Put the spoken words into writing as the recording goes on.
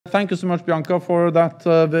Thank you so much, Bianca, for that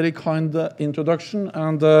very kind introduction,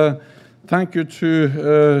 and thank you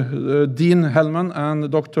to Dean Hellman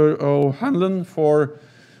and Dr. O'Hanlon for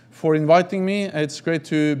inviting me. It's great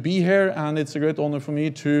to be here, and it's a great honor for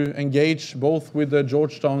me to engage both with the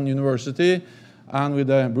Georgetown University and with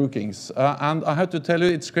the Brookings. And I have to tell you,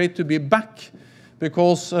 it's great to be back,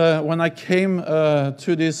 because when I came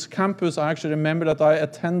to this campus, I actually remember that I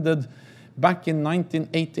attended back in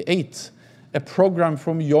 1988 a program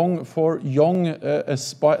for young,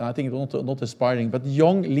 I think not aspiring, but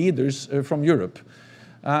young leaders from Europe.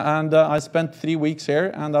 And I spent 3 weeks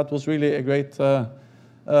here, and that was really a great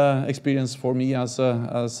experience for me as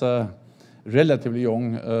a relatively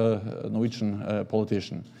young Norwegian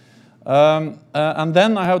politician. And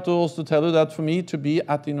then I have to also tell you that for me to be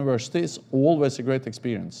at the university is always a great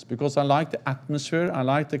experience, because I like the atmosphere, I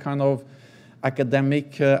like the kind of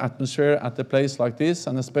academic atmosphere at a place like this,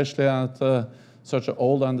 and especially at such an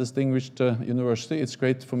old and distinguished university. It's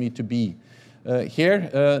great for me to be here,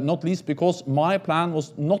 not least because my plan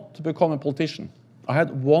was not to become a politician. I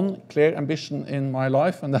had one clear ambition in my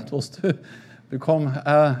life, and that was to become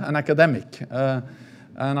an academic.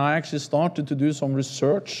 And I actually started to do some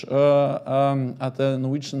research at the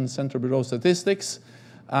Norwegian Central Bureau of Statistics.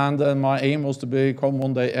 And my aim was to become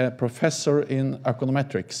one day a professor in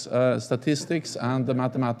econometrics, statistics and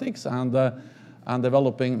mathematics, and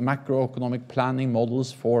developing macroeconomic planning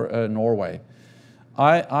models for Norway.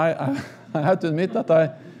 I have to admit that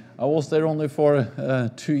I was there only for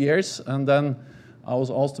 2 years, and then I was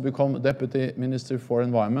asked to become Deputy Minister for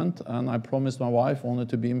Environment, and I promised my wife only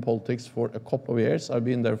to be in politics for a couple of years. I've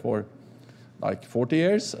been there for like 40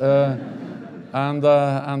 years. And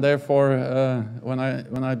therefore, when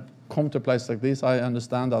I come to a place like this, I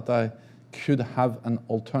understand that I could have an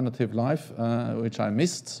alternative life, which I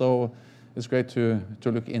missed. So it's great to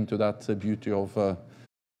look into that beauty of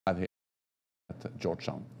here at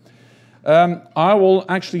Georgetown. I will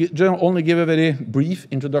actually only give a very brief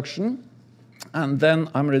introduction, and then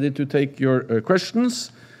I'm ready to take your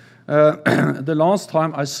questions. The last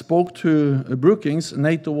time I spoke to Brookings,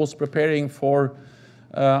 NATO was preparing for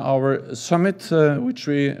our summit, which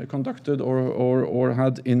we conducted or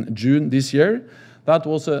had in June this year. That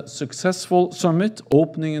was a successful summit,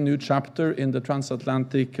 opening a new chapter in the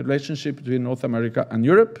transatlantic relationship between North America and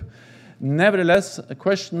Europe. Nevertheless,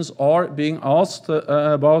 questions are being asked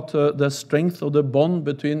about the strength of the bond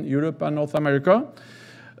between Europe and North America,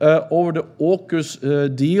 over the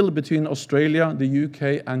AUKUS deal between Australia, the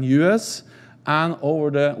UK and US, and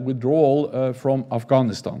over the withdrawal from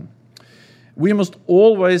Afghanistan. We must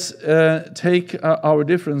always take our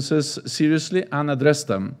differences seriously and address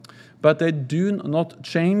them, but they do not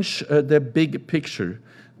change the big picture,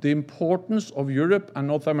 the importance of Europe and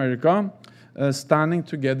North America standing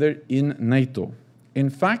together in NATO. In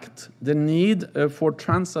fact, the need for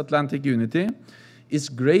transatlantic unity is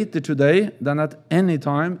greater today than at any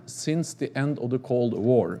time since the end of the Cold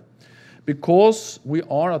War, because we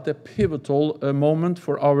are at a pivotal moment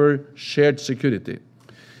for our shared security,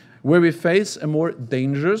 where we face a more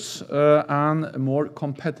dangerous and more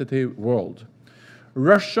competitive world.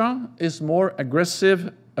 Russia is more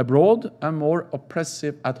aggressive abroad and more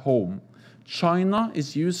oppressive at home. China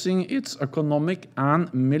is using its economic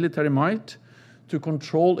and military might to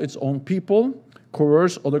control its own people,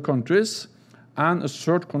 coerce other countries, and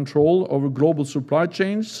assert control over global supply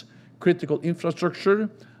chains, critical infrastructure,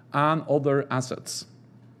 and other assets.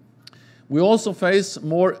 We also face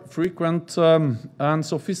more frequent and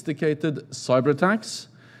sophisticated cyber attacks,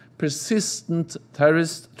 persistent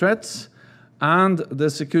terrorist threats, and the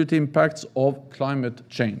security impacts of climate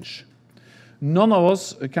change. None of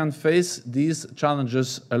us can face these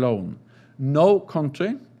challenges alone. No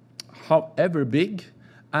country, however big,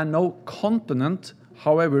 and no continent,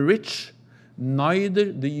 however rich,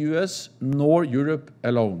 neither the US nor Europe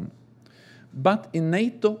alone. But in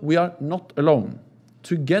NATO, we are not alone.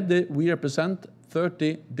 Together, we represent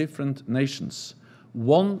 30 different nations,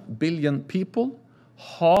 1 billion people,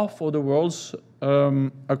 half of the world's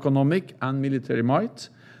economic and military might,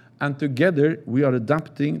 and together we are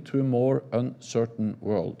adapting to a more uncertain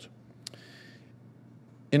world.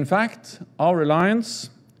 In fact, our alliance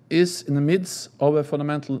is in the midst of a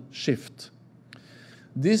fundamental shift.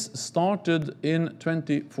 This started in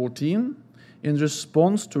 2014 in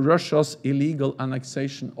response to Russia's illegal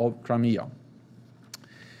annexation of Crimea.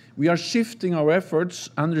 We are shifting our efforts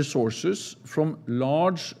and resources from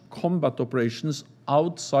large combat operations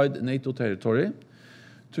outside NATO territory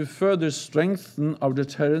to further strengthen our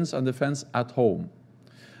deterrence and defense at home,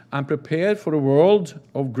 and prepare for a world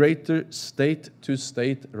of greater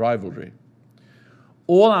state-to-state rivalry.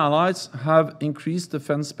 All allies have increased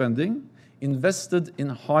defense spending, invested in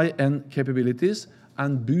high-end capabilities,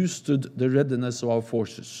 and boosted the readiness of our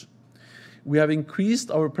forces. We have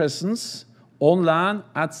increased our presence on land,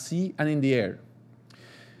 at sea, and in the air.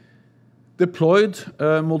 Deployed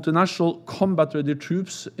multinational combat-ready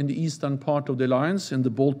troops in the eastern part of the alliance in the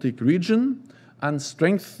Baltic region, and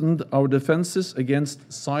strengthened our defenses against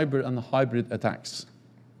cyber and hybrid attacks.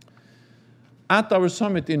 At our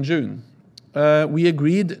summit in June, we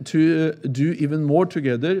agreed to do even more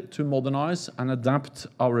together to modernize and adapt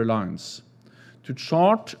our alliance, to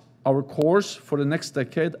chart our course for the next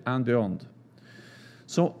decade and beyond.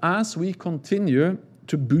 So as we continue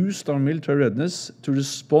to boost our military readiness to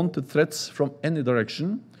respond to threats from any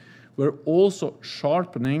direction, we're also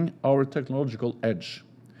sharpening our technological edge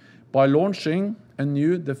by launching a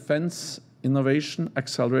new Defense Innovation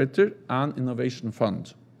Accelerator and Innovation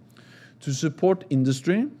Fund to support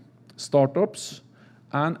industry, startups,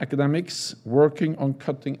 and academics working on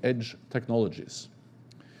cutting-edge technologies.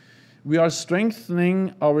 We are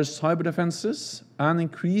strengthening our cyber defenses and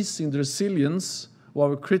increasing the resilience of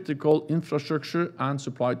our critical infrastructure and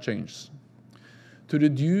supply chains to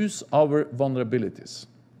reduce our vulnerabilities.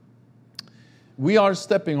 We are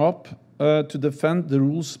stepping up to defend the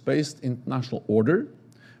rules-based international order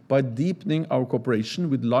by deepening our cooperation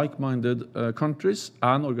with like-minded countries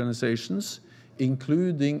and organizations,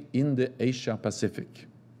 including in the Asia-Pacific.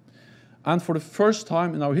 And for the first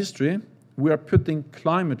time in our history, we are putting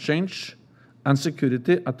climate change and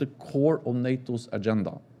security at the core of NATO's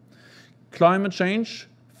agenda. Climate change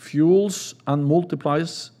fuels and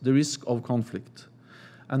multiplies the risk of conflict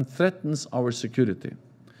and threatens our security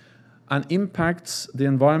and impacts the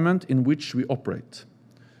environment in which we operate.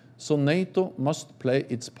 So NATO must play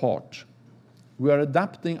its part. We are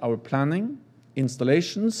adapting our planning,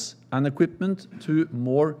 installations, and equipment to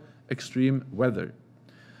more extreme weather,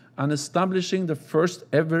 and establishing the first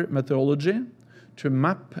ever methodology to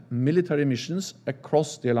map military missions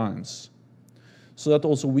across the alliance, so that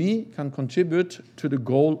also we can contribute to the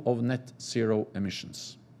goal of net zero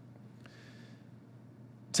emissions.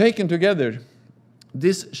 Taken together,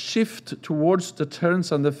 this shift towards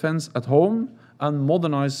deterrence and defense at home and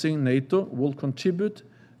modernizing NATO will contribute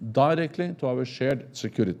directly to our shared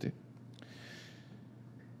security.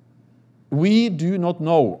 We do not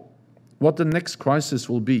know what the next crisis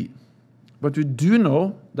will be, but we do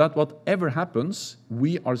know that whatever happens,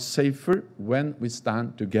 we are safer when we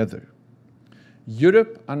stand together.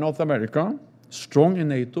 Europe and North America, strong in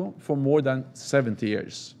NATO for more than 70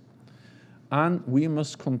 years. And we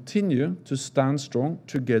must continue to stand strong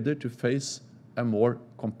together to face a more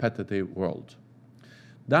competitive world.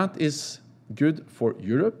 That is good for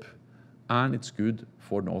Europe, and it's good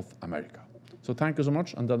for North America. So thank you so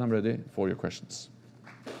much, and then I'm ready for your questions.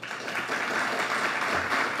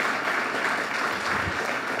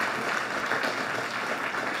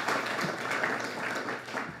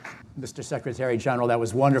 Mr. Secretary General, that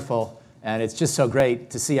was wonderful, and it's just so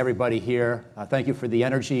great to see everybody here. Thank you for the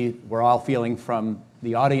energy we're all feeling from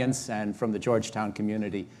the audience and from the Georgetown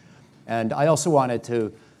community. And I also wanted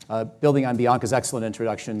to, building on Bianca's excellent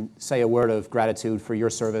introduction, say a word of gratitude for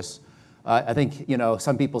your service. I think, you know,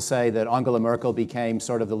 some people say that Angela Merkel became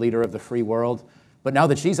sort of the leader of the free world, but now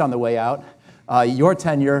that she's on the way out, your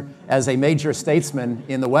tenure as a major statesman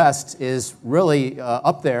in the West is really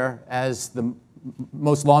up there as the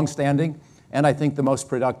most long-standing and I think the most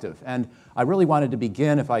productive. And I really wanted to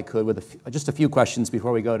begin, if I could, with just a few questions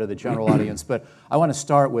before we go to the general audience. But I want to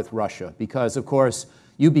start with Russia because, of course,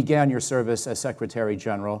 you began your service as Secretary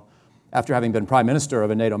General after having been Prime Minister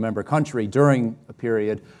of a NATO member country during a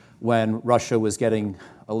period when Russia was getting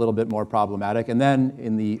a little bit more problematic. And then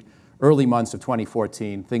in the early months of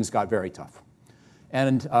 2014, things got very tough.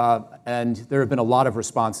 And there have been a lot of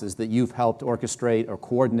responses that you've helped orchestrate or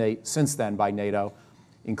coordinate since then by NATO,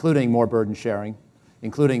 including more burden sharing,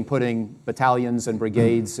 including putting battalions and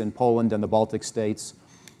brigades in Poland and the Baltic states,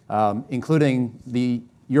 including the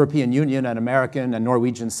European Union and American and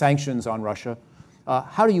Norwegian sanctions on Russia.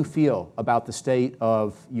 How do you feel about the state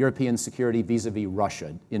of European security vis-a-vis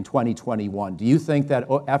Russia in 2021? Do you think that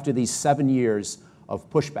after these 7 years of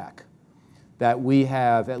pushback, that we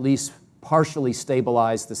have at least partially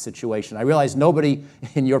stabilized the situation? I realize nobody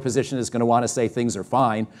in your position is going to want to say things are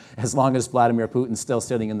fine as long as Vladimir Putin's still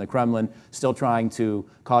sitting in the Kremlin, still trying to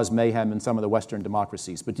cause mayhem in some of the Western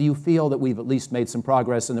democracies. But do you feel that we've at least made some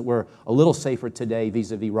progress and that we're a little safer today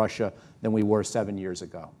vis-a-vis Russia than we were 7 years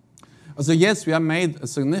ago? So yes, we have made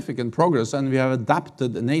significant progress, and we have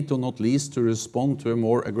adapted NATO not least to respond to a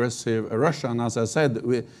more aggressive Russia. And as I said,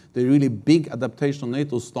 the really big adaptation of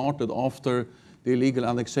NATO started after the illegal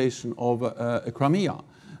annexation of Crimea.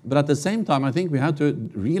 But at the same time, I think we have to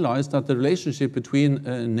realize that the relationship between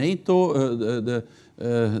NATO, the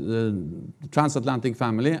transatlantic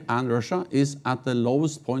family, and Russia is at the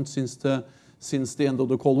lowest point since the end of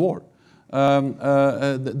the Cold War.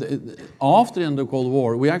 After the end of the Cold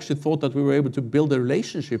War, we actually thought that we were able to build a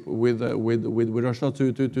relationship with Russia,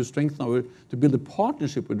 to strengthen to build a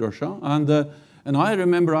partnership with Russia. And I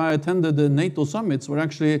remember I attended the NATO summits where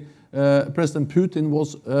actually President Putin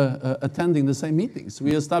was attending the same meetings.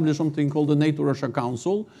 We established something called the NATO-Russia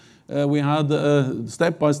Council. We had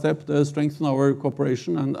step by step strengthen our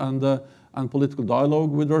cooperation and political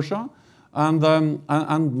dialogue with Russia, and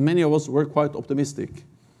many of us were quite optimistic.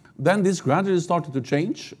 Then this gradually started to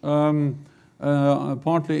change,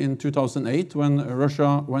 partly in 2008 when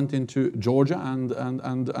Russia went into Georgia and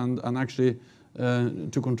actually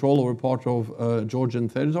to control over part of Georgian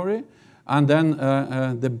territory. And then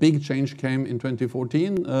the big change came in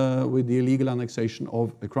 2014 with the illegal annexation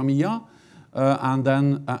of Crimea. And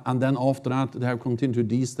then after that, they have continued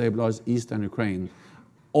to destabilize eastern Ukraine.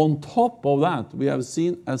 On top of that, we have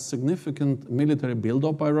seen a significant military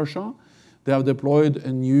buildup by Russia. They have deployed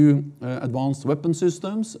a new advanced weapon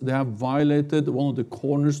systems. They have violated one of the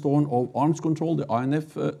cornerstone of arms control, the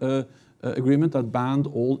INF agreement that banned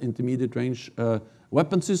all intermediate range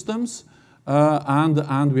weapon systems.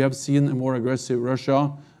 And we have seen a more aggressive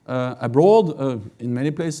Russia abroad in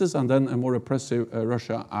many places, and then a more repressive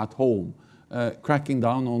Russia at home, cracking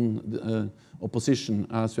down on the opposition,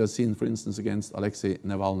 as we have seen, for instance, against Alexei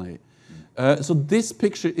Navalny. So this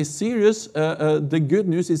picture is serious. The good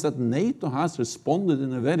news is that NATO has responded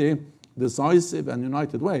in a very decisive and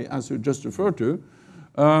united way, as you just referred to.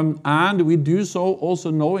 And we do so also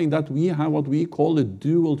knowing that we have what we call a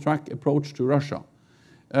dual-track approach to Russia.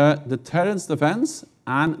 The deterrence defense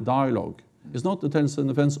and dialogue. It's not deterrence and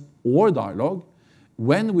defense or dialogue.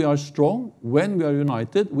 When we are strong, when we are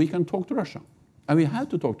united, we can talk to Russia. And we have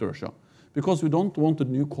to talk to Russia because we don't want a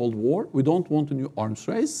new Cold War. We don't want a new arms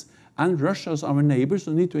race. And Russia is our neighbors,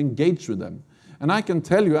 so we need to engage with them. And I can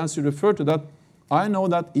tell you, as you refer to that, I know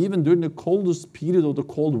that even during the coldest period of the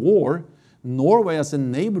Cold War, Norway as a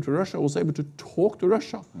neighbor to Russia was able to talk to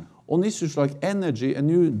Russia on issues like energy, a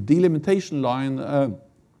new delimitation line,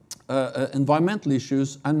 environmental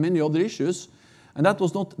issues, and many other issues. And that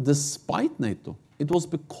was not despite NATO. It was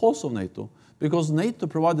because of NATO. Because NATO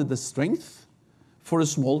provided the strength for a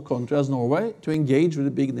small country as Norway to engage with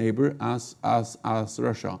a big neighbor as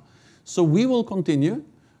Russia. So we will continue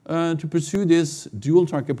to pursue this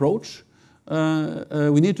dual-track approach.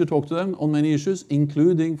 We need to talk to them on many issues,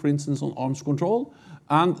 including, for instance, on arms control.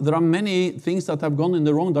 And there are many things that have gone in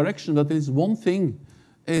the wrong direction. That is one thing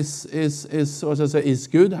is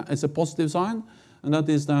good. It's a positive sign, and that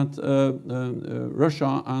is that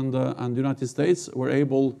Russia and the United States were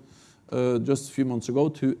able just a few months ago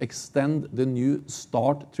to extend the new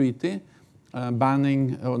START treaty,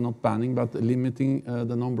 banning, or not banning, but limiting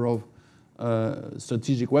the number of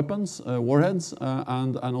strategic weapons, warheads,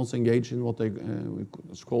 and also engage in what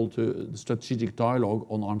it's called the strategic dialogue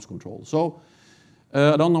on arms control. So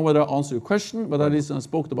I don't know whether I answered your question, but at least I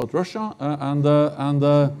spoke about Russia, and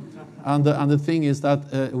the thing is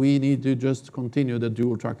that we need to just continue the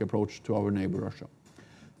dual-track approach to our neighbor Russia.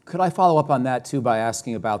 Could I follow up on that too by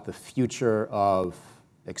asking about the future of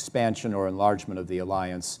expansion or enlargement of the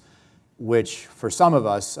alliance, which for some of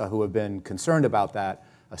us who have been concerned about that,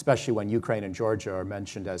 especially when Ukraine and Georgia are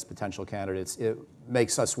mentioned as potential candidates, it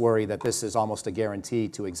makes us worry that this is almost a guarantee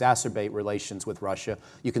to exacerbate relations with Russia.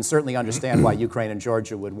 You can certainly understand why Ukraine and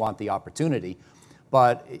Georgia would want the opportunity,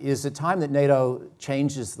 but is it time that NATO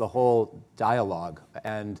changes the whole dialogue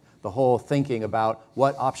and the whole thinking about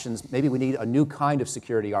what options? Maybe we need a new kind of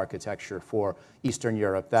security architecture for Eastern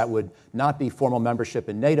Europe that would not be formal membership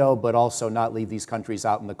in NATO, but also not leave these countries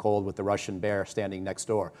out in the cold with the Russian bear standing next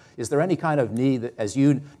door. Is there any kind of need, that, as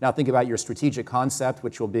you now think about your strategic concept,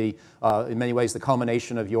 which will be in many ways the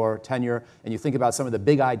culmination of your tenure, and you think about some of the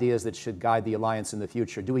big ideas that should guide the alliance in the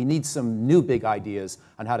future, do we need some new big ideas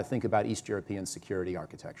on how to think about East European security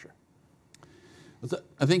architecture?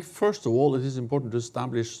 I think, first of all, it is important to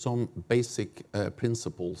establish some basic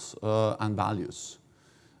principles and values.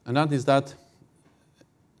 And that is that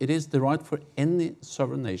it is the right for any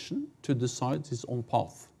sovereign nation to decide its own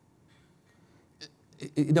path.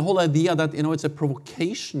 The whole idea that it's a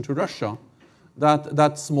provocation to Russia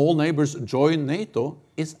that small neighbors join NATO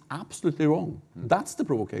is absolutely wrong. That's the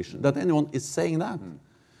provocation, that anyone is saying that.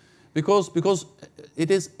 Because it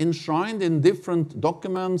is enshrined in different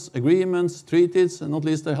documents, agreements, treaties, and not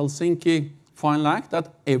least the Helsinki Final Act,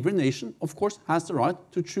 that every nation, of course, has the right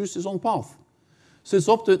to choose its own path. So it's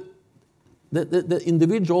up to the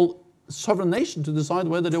individual sovereign nation to decide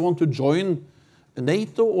whether they want to join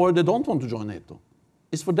NATO or they don't want to join NATO.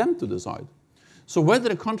 It's for them to decide. So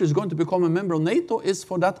whether a country is going to become a member of NATO is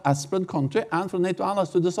for that aspirant country and for NATO allies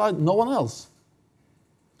to decide, no one else.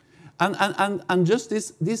 And just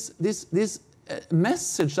this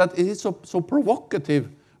message that it is so provocative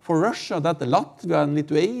for Russia that Latvia and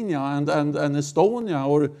Lithuania and Estonia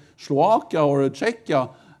or Slovakia or Czechia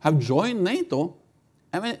have joined NATO,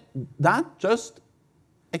 I mean, that just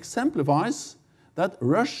exemplifies that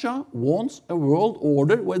Russia wants a world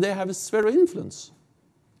order where they have a sphere of influence,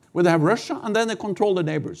 where they have Russia and then they control their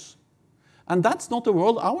neighbors. And that's not the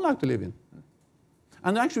world I would like to live in.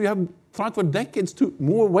 And actually we have tried for decades to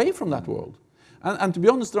move away from that world. And to be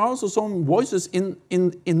honest, there are also some voices in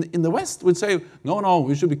the West which say, no,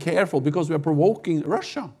 we should be careful because we are provoking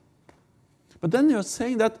Russia. But then you're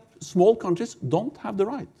saying that small countries don't have the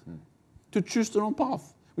right to choose their own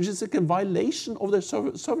path, which is like a violation of their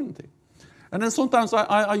sovereignty. And then sometimes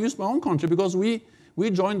I use my own country because we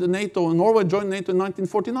joined the NATO, and Norway joined NATO in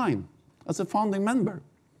 1949 as a founding member.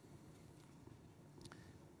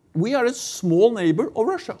 We are a small neighbor of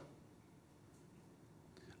Russia.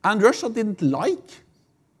 And Russia didn't like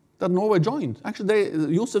that Norway joined. Actually,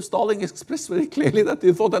 Joseph Stalin expressed very clearly that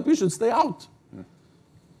he thought that we should stay out.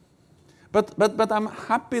 But I'm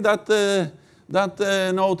happy that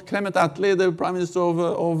Clement Attlee, the Prime Minister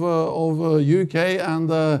of UK, and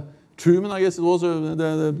Truman, I guess it was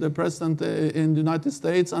the President in the United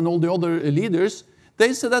States, and all the other leaders,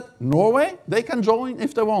 they said that Norway, they can join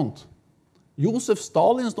if they want. Joseph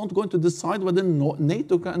Stalin is not going to decide whether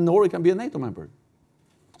Norway can be a NATO member.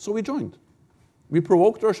 So we joined. We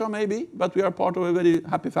provoked Russia maybe, but we are part of a very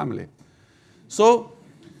happy family. So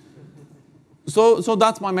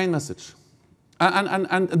that's my main message.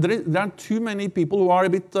 And there are too many people who are a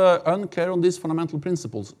bit unclear on these fundamental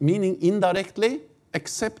principles, meaning indirectly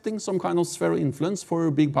accepting some kind of sphere of influence for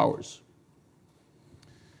big powers.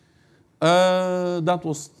 That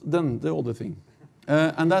was then the other thing.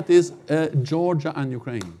 And that is Georgia and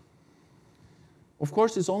Ukraine. Of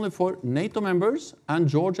course, it's only for NATO members and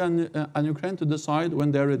Georgia and Ukraine to decide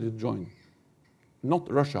when they're ready to join. Not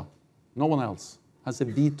Russia. No one else has a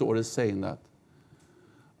veto or a say in that.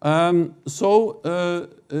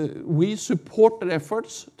 We support their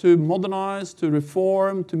efforts to modernize, to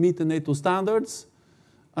reform, to meet the NATO standards.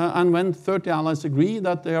 And when 30 allies agree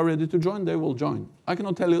that they are ready to join, they will join. I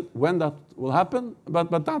cannot tell you when that will happen,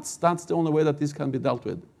 but that's the only way that this can be dealt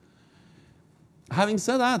with. Having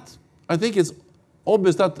said that, I think it's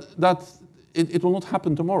obvious that it will not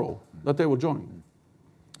happen tomorrow, that they will join.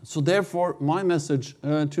 So therefore, my message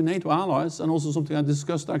to NATO allies, and also something I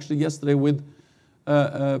discussed actually yesterday with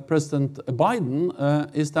President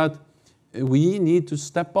Biden, is that we need to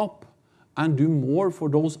step up and do more for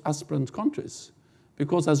those aspirant countries.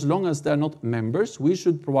 Because as long as they're not members, we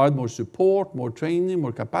should provide more support, more training,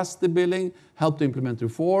 more capacity building, help to implement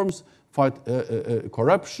reforms, fight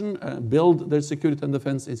corruption, build their security and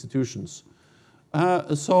defense institutions.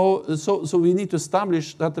 So we need to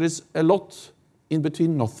establish that there is a lot in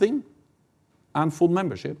between nothing and full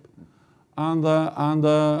membership. And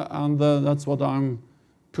that's what I'm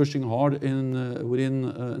pushing hard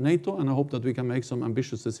within NATO, and I hope that we can make some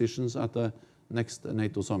ambitious decisions at the next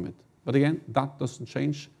NATO summit. But again, that doesn't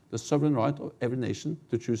change the sovereign right of every nation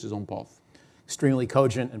to choose its own path. Extremely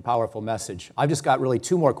cogent and powerful message. I've just got really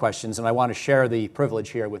two more questions, and I want to share the privilege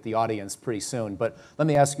here with the audience pretty soon. But let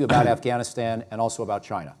me ask you about Afghanistan and also about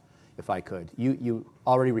China, if I could. You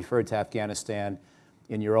already referred to Afghanistan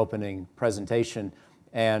in your opening presentation,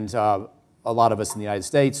 and a lot of us in the United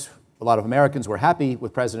States, a lot of Americans were happy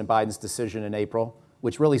with President Biden's decision in April,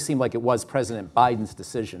 which really seemed like it was President Biden's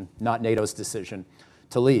decision, not NATO's decision,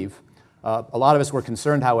 to leave. A lot of us were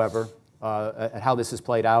concerned, however, at how this has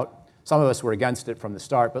played out. Some of us were against it from the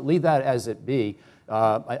start, but leave that as it be.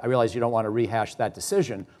 I realize you don't want to rehash that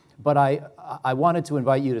decision, but I wanted to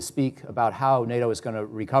invite you to speak about how NATO is going to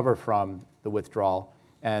recover from the withdrawal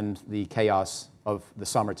and the chaos of the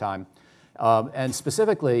summertime. And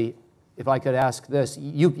specifically, if I could ask this,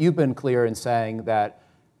 you've been clear in saying that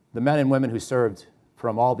the men and women who served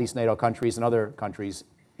from all these NATO countries and other countries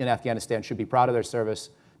in Afghanistan should be proud of their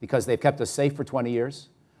service because they've kept us safe for 20 years,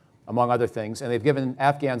 among other things, and they've given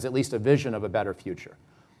Afghans at least a vision of a better future,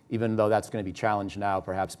 even though that's going to be challenged now,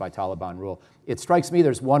 perhaps by Taliban rule. It strikes me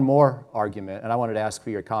there's one more argument, and I wanted to ask for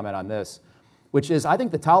your comment on this, which is I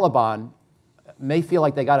think the Taliban may feel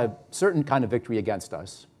like they got a certain kind of victory against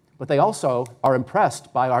us, but they also are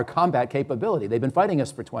impressed by our combat capability. They've been fighting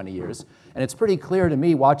us for 20 years, and it's pretty clear to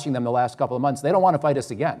me watching them the last couple of months, they don't want to fight us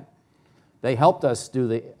again. They helped us do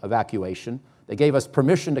the evacuation. They gave us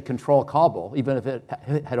permission to control Kabul, even if it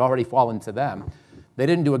had already fallen to them. They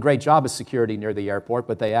didn't do a great job of security near the airport,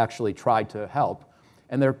 but they actually tried to help.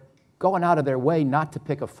 And they're going out of their way not to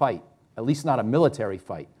pick a fight, at least not a military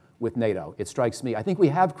fight, with NATO, it strikes me. I think we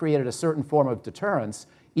have created a certain form of deterrence,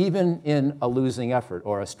 even in a losing effort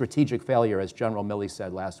or a strategic failure, as General Milley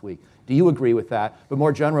said last week. Do you agree with that? But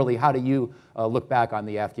more generally, how do you look back on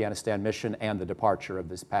the Afghanistan mission and the departure of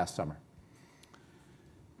this past summer?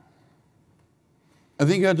 I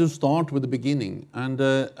think I have to start with the beginning, and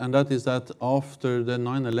that is that after the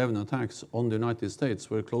 9/11 attacks on the United States,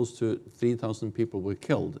 where close to 3,000 people were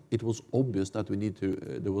killed, it was obvious that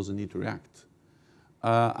there was a need to react.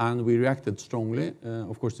 And we reacted strongly,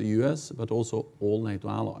 of course the US, but also all NATO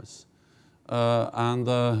allies.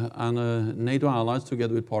 NATO allies,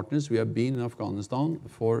 together with partners, we have been in Afghanistan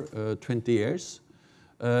for 20 years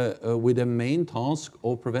with the main task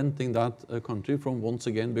of preventing that country from once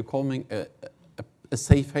again becoming a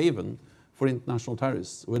safe haven for international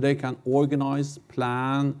terrorists, where they can organize,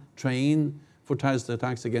 plan, train for terrorist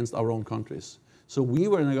attacks against our own countries. So we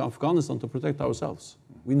were in Afghanistan to protect ourselves.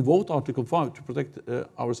 We invoked Article 5 to protect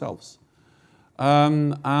ourselves.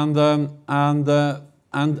 And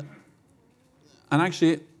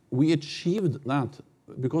actually, we achieved that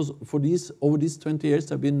because over these 20 years,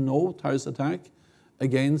 there have been no terrorist attack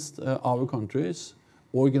against our countries,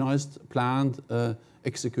 organized, planned,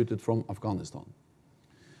 executed from Afghanistan.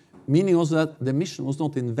 Meaning also that the mission was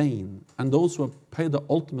not in vain, and those who have paid the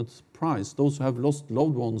ultimate price, those who have lost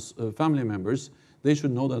loved ones, family members, they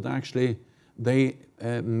should know that actually they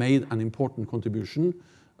made an important contribution.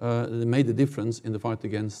 They made a difference in the fight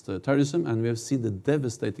against terrorism, and we have seen the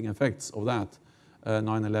devastating effects of that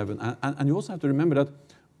 9/11. And you also have to remember that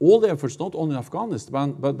all the efforts, not only in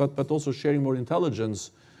Afghanistan, but also sharing more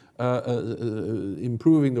intelligence,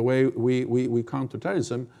 improving the way we counter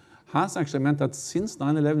terrorism, has actually meant that since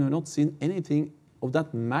 9/11 we have not seen anything of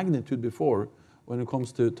that magnitude before when it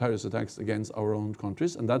comes to terrorist attacks against our own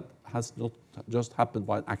countries, and that has not just happened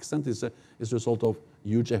by accident. It's a result of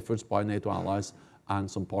huge efforts by NATO allies and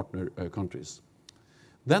some partner countries.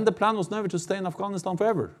 Then the plan was never to stay in Afghanistan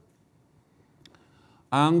forever.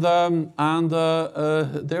 And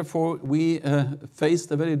therefore we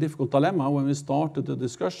faced a very difficult dilemma when we started the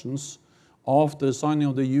discussions after the signing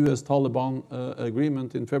of the US-Taliban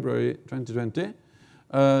agreement in February 2020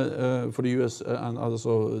 for the US and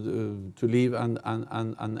also to leave and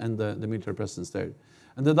end the military presence there.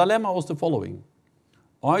 And the dilemma was the following: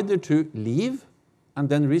 either to leave and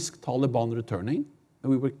then risk Taliban returning,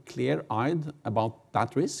 and we were clear-eyed about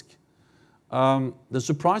that risk. The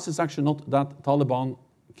surprise is actually not that Taliban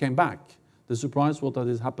came back. The surprise was that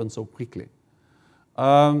it happened so quickly.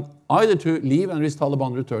 Either to leave and risk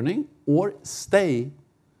Taliban returning, or stay,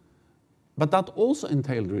 but that also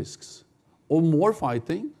entailed risks of more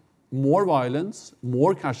fighting, more violence,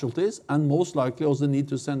 more casualties, and most likely also the need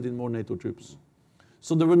to send in more NATO troops.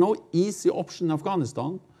 So there were no easy option in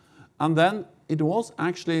Afghanistan. And then it was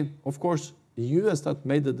actually, of course, the US that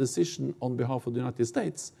made the decision on behalf of the United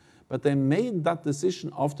States, but they made that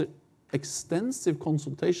decision after extensive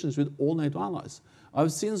consultations with all NATO allies.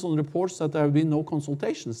 I've seen some reports that there have been no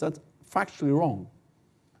consultations. That's factually wrong.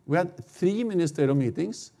 We had 3 ministerial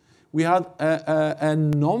meetings. We had a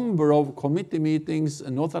number of committee meetings,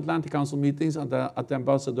 North Atlantic Council meetings at the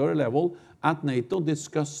ambassador level at NATO,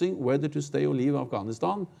 discussing whether to stay or leave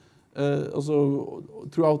Afghanistan also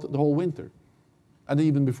throughout the whole winter, and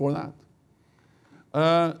even before that.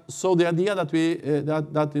 So the idea that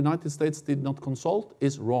the United States did not consult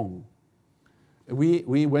is wrong.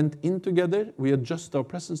 We went in together, we adjusted our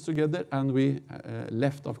presence together, and we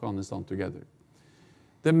left Afghanistan together.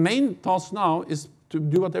 The main task now is to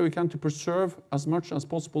do whatever we can to preserve as much as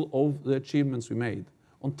possible of the achievements we made.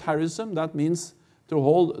 On terrorism, that means to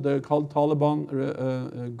hold the Taliban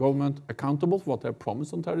government accountable for what they have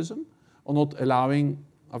promised on terrorism, or not allowing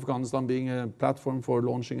Afghanistan being a platform for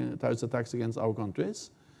launching terrorist attacks against our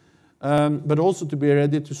countries, but also to be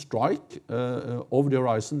ready to strike over the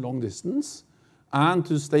horizon, long distance, and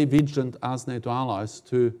to stay vigilant as NATO allies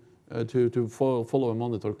to follow and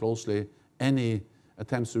monitor closely any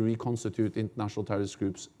attempts to reconstitute international terrorist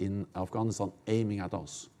groups in Afghanistan aiming at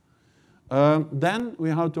us. Then we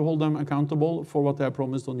have to hold them accountable for what they have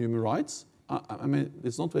promised on human rights. I mean,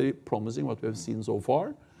 it's not very promising what we have seen so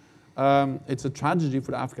far. It's a tragedy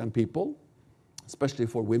for the Afghan people, especially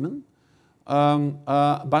for women.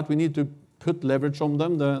 But we need to put leverage on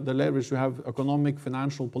them, the leverage we have economic,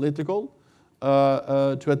 financial, political,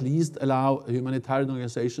 to at least allow humanitarian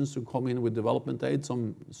organizations to come in with development aid,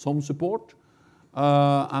 some support,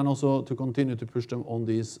 and also to continue to push them on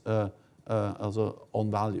these also on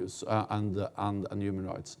values and human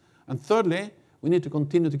rights. And thirdly, we need to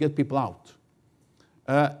continue to get people out.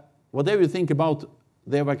 Whatever you think about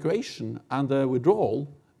the evacuation and the withdrawal,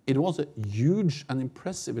 it was a huge and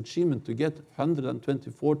impressive achievement to get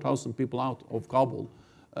 124,000 people out of Kabul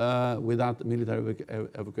without military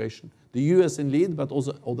evacuation. The US in lead, but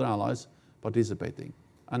also other allies participating.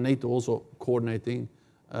 And NATO also coordinating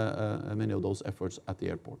many of those efforts at the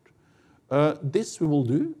airport. This we will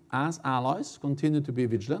do as allies, continue to be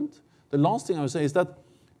vigilant. The last thing I would say is that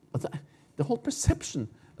the whole perception,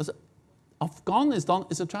 Afghanistan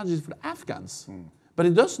is a tragedy for the Afghans, but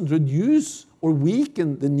it doesn't reduce or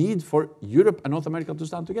weaken the need for Europe and North America to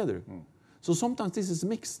stand together. So sometimes this is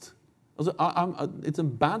mixed. It's a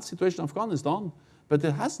bad situation in Afghanistan, but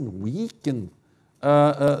it hasn't weakened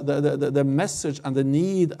the message and the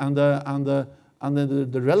need and the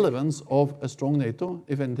relevance of a strong NATO.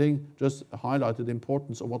 If anything, just highlighted the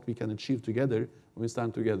importance of what we can achieve together when we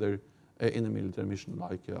stand together in a military mission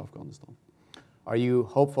like Afghanistan. Are you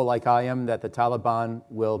hopeful, like I am, that the Taliban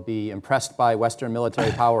will be impressed by Western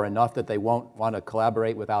military power enough that they won't want to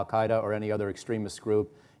collaborate with al-Qaeda or any other extremist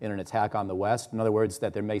group in an attack on the West? In other words,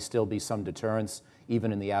 that there may still be some deterrence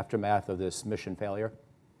even in the aftermath of this mission failure?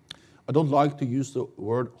 I don't like to use the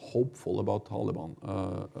word hopeful about Taliban,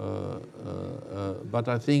 but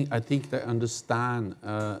I think they understand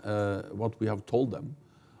what we have told them,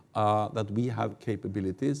 that we have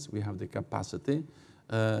capabilities, we have the capacity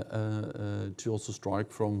to also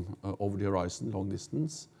strike from over the horizon, long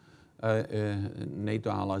distance. NATO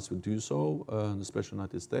allies will do so, especially the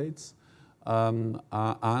United States.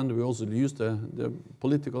 And we also use the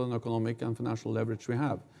political and economic and financial leverage we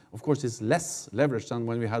have. Of course, it's less leverage than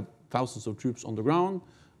when we had thousands of troops on the ground,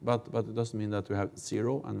 but it doesn't mean that we have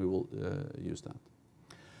zero, and we will use that.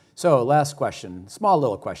 So, last question, small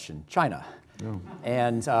little question, China. Yeah.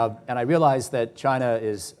 And I realize that China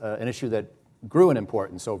is an issue that grew in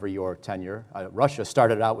importance over your tenure. Russia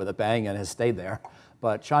started out with a bang and has stayed there,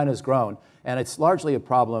 but China's grown. And it's largely a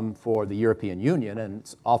problem for the European Union, and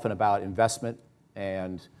it's often about investment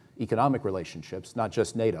and economic relationships, not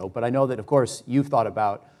just NATO. But I know that, of course, you've thought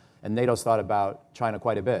about, and NATO's thought about China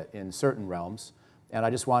quite a bit in certain realms. And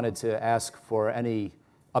I just wanted to ask for any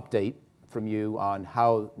update from you on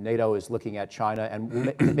how NATO is looking at China,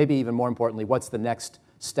 and maybe even more importantly, what's the next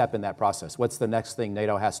step in that process? What's the next thing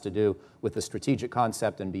NATO has to do with the strategic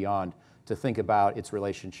concept and beyond to think about its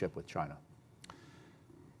relationship with China?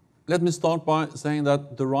 Let me start by saying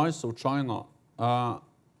that the rise of China,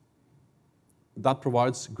 that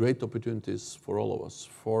provides great opportunities for all of us,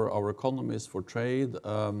 for our economies, for trade,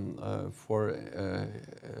 for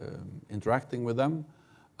interacting with them.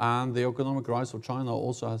 And the economic rise of China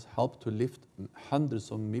also has helped to lift hundreds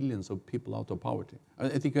of millions of people out of poverty.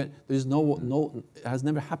 I think there is it has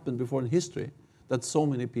never happened before in history that so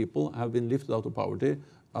many people have been lifted out of poverty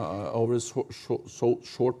over a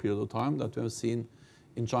short period of time that we have seen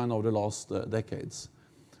in China over the last decades.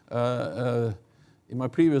 In my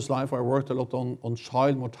previous life, I worked a lot on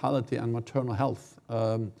child mortality and maternal health,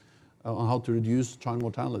 on how to reduce child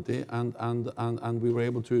mortality, and we were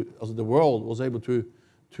able to, also the world was able to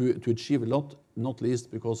achieve a lot, not least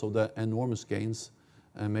because of the enormous gains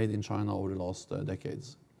made in China over the last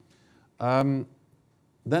decades. Then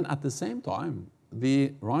at the same time,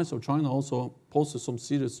 the rise of China also poses some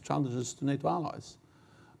serious challenges to NATO allies.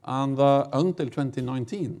 And until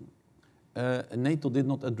 2019, NATO did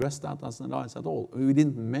not address that as an allies at all. We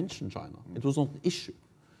didn't mention China. It was not an issue.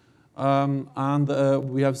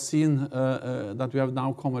 We have seen that we have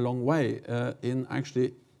now come a long way in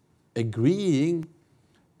actually agreeing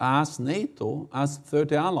as NATO, as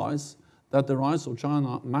 30 allies, that the rise of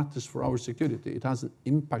China matters for our security. It has an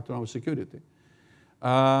impact on our security.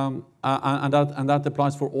 And that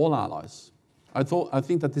applies for all allies. I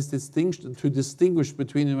think that this distinguish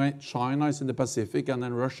between China is in the Pacific and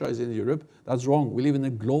then Russia is in Europe, that's wrong. We live in a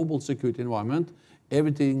global security environment.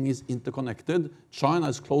 Everything is interconnected. China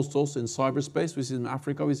is close to us in cyberspace. We see them in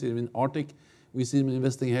Africa, we see them in Arctic. We see them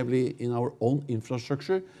investing heavily in our own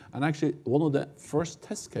infrastructure. And actually, one of the first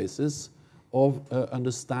test cases of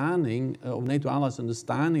understanding, of NATO allies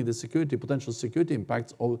understanding the security, potential security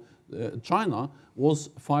impacts of China was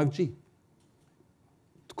 5G.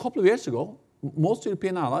 A couple of years ago, most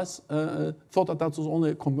European allies thought that was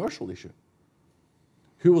only a commercial issue.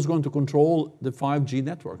 Who was going to control the 5G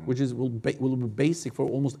network, which will be basic for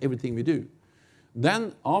almost everything we do.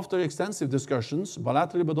 Then, after extensive discussions,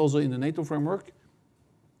 bilaterally but also in the NATO framework,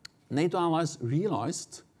 NATO allies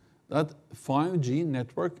realized that 5G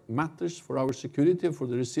network matters for our security, for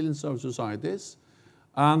the resilience of our societies,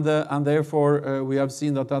 and therefore we have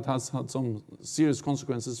seen that has had some serious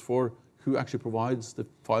consequences for who actually provides the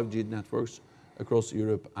 5G networks across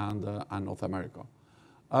Europe and North America.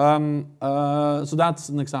 So that's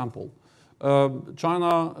an example.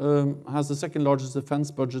 China has the second largest defense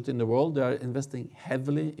budget in the world. They are investing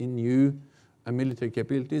heavily in new military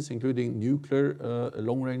capabilities, including nuclear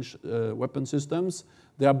long-range weapon systems.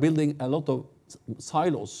 They are building a lot of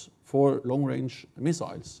silos for long-range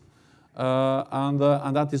missiles. And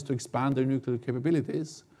that is to expand their nuclear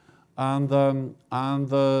capabilities. And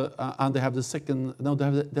they have the second, no, they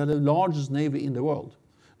are the largest navy in the world.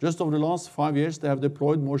 Just over the last 5 years, they have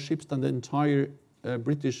deployed more ships than the entire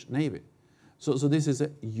British Navy. So this is a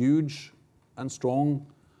huge and strong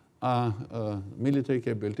military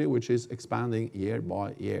capability which is expanding year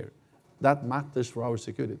by year. That matters for our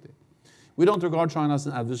security. We don't regard China as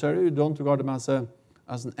an adversary, we don't regard them as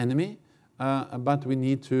an enemy, but we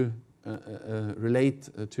need to relate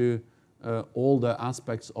to all the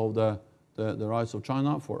aspects of the rights of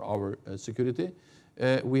China for our security.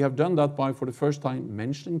 We have done that by, for the first time,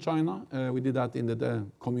 mentioning China. We did that in the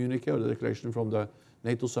communique or the declaration from the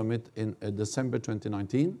NATO summit in December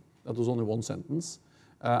 2019. That was only one sentence.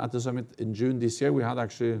 At the summit in June this year, we had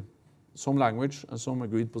actually some language and some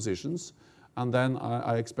agreed positions. And then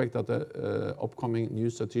I expect that the upcoming new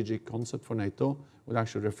strategic concept for NATO will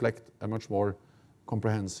actually reflect a much more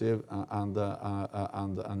comprehensive and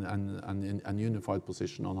unified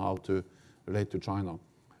position on how to relate to China.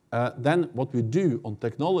 Then what we do on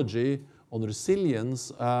technology, on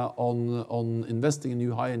resilience, on investing in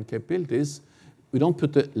new high-end capabilities, we don't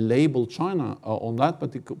put the label China on that,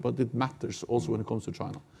 but it matters also when it comes to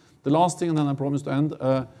China. The last thing, and then I promise to end,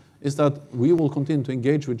 is that we will continue to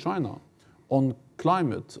engage with China on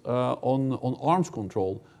climate, on arms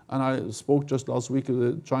control. And I spoke just last week with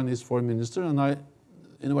the Chinese foreign minister, and I,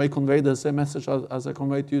 in a way, conveyed the same message as I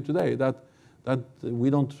conveyed to you today, that we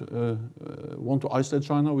don't want to isolate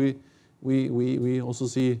China. We also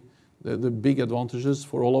see the big advantages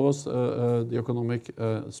for all of us, the economic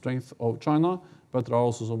strength of China, but there are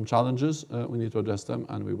also some challenges. We need to address them,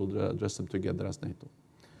 and we will address them together as NATO.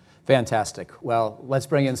 Fantastic. Well, let's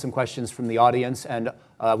bring in some questions from the audience, and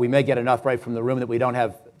we may get enough right from the room that we don't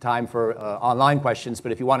have time for online questions,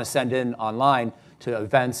 but if you want to send in online to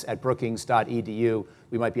events@brookings.edu,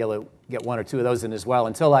 we might be able to get one or two of those in as well.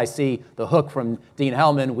 Until I see the hook from Dean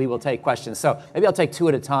Hellman, we will take questions. So maybe I'll take two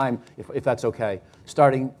at a time, if that's okay,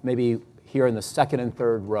 starting maybe here in the second and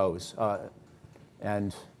third rows.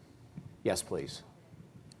 And yes, please.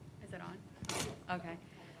 Is it on? Okay.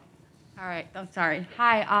 All right. Oh, sorry.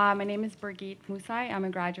 Hi, my name is Birgit Musai. I'm a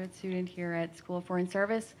graduate student here at School of Foreign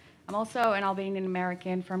Service. I'm also an Albanian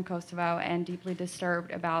American from Kosovo and deeply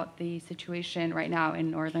disturbed about the situation right now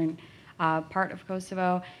in northern part of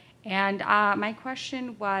Kosovo. And my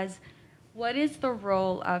question was, what is the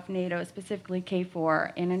role of NATO, specifically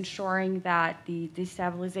KFOR, in ensuring that the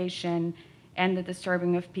destabilization and the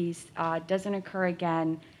disturbing of peace doesn't occur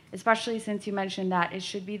again, especially since you mentioned that it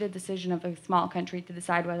should be the decision of a small country to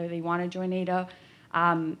decide whether they want to join NATO.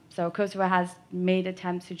 So Kosovo has made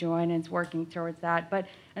attempts to join and is working towards that. But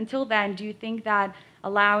until then, do you think that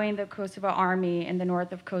allowing the Kosovo army in the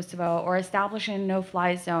north of Kosovo or establishing a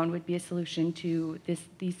no-fly zone would be a solution to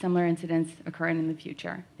these similar incidents occurring in the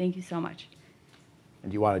future? Thank you so much.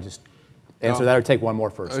 And do you want to just answer that or take one more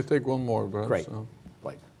first? I take one more, perhaps. Great.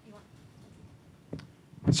 Blake.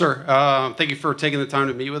 Sir, thank you for taking the time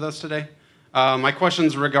to meet with us today. My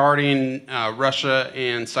question's regarding Russia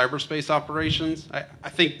and cyberspace operations. I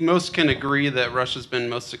think most can agree that Russia's been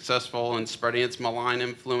most successful in spreading its malign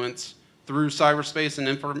influence through cyberspace and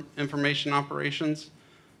information operations.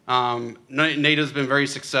 NATO's been very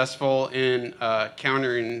successful in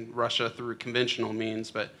countering Russia through conventional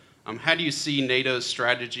means, but how do you see NATO's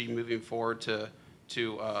strategy moving forward to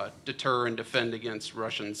deter and defend against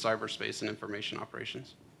Russian cyberspace and information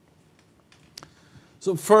operations?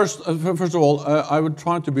 So first of all, I would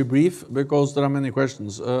try to be brief because there are many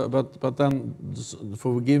questions. But then,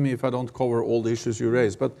 forgive me if I don't cover all the issues you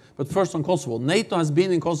raised. But first on Kosovo, NATO has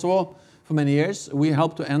been in Kosovo for many years. We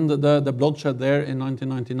helped to end the bloodshed there in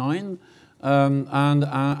 1999,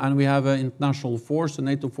 and we have an international force, a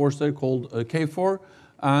NATO force there called KFOR,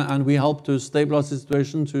 and we help to stabilize the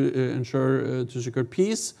situation, to ensure to secure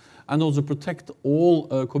peace, and also protect all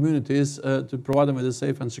communities to provide them with a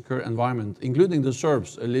safe and secure environment, including the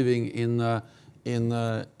Serbs living in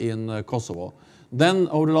Kosovo. Then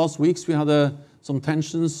over the last weeks we had some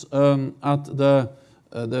tensions at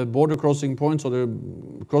the border crossing points, or the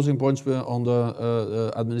crossing points on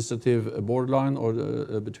the administrative borderline, or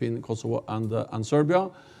between Kosovo and Serbia.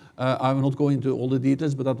 I will not go into all the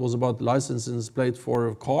details, but that was about license plate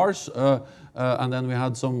for cars. And then we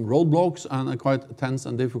had some roadblocks and a quite tense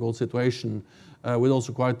and difficult situation with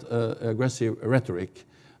also quite aggressive rhetoric.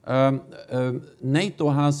 NATO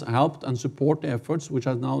has helped and support the efforts, which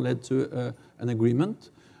has now led to an agreement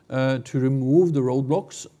to remove the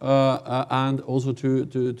roadblocks and also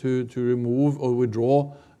to remove or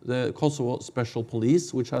withdraw the Kosovo Special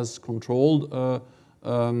Police, which has controlled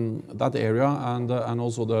that area and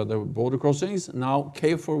also the border crossings. Now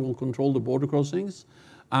KFOR will control the border crossings,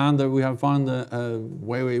 and we have found a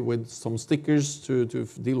way with some stickers to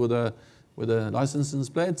deal with the license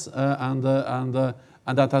plates, and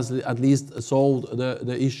that has at least solved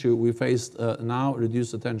the issue we faced now,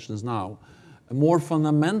 reduced the tensions now. More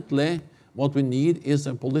fundamentally, what we need is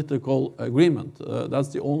a political agreement. That's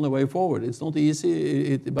the only way forward. It's not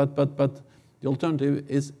easy, but the alternative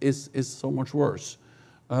is so much worse.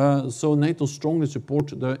 So NATO strongly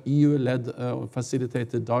support the EU-led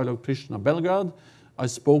facilitated dialogue Pristina-Belgrade. I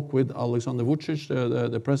spoke with Alexander Vučić,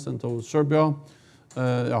 the president of Serbia,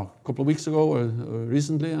 a couple of weeks ago,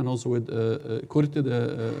 recently, and also with Kurti,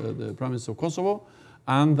 the Prime Minister of Kosovo,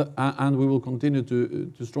 and we will continue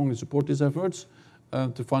to strongly support these efforts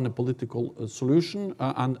to find a political solution,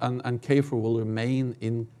 and KFOR will remain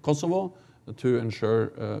in Kosovo to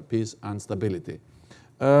ensure peace and stability.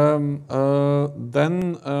 Then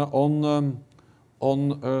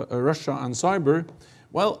on Russia and cyber,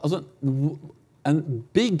 well, a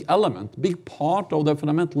big element, big part of the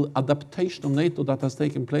fundamental adaptation of NATO that has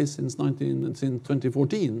taken place since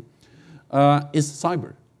 2014 is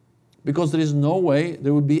cyber. Because there is no way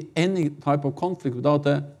there would be any type of conflict without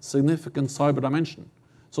a significant cyber dimension.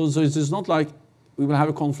 So it is not like we will have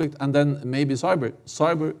a conflict and then maybe cyber.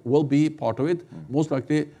 Cyber will be part of it, most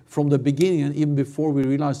likely from the beginning and even before we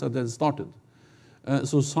realize that it started.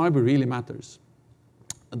 So cyber really matters.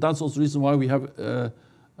 And that's also the reason why we have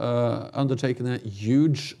undertaken a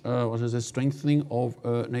huge strengthening of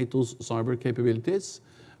NATO's cyber capabilities,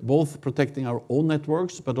 both protecting our own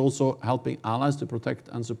networks, but also helping allies to protect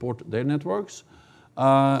and support their networks.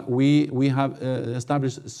 We have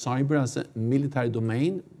established cyber as a military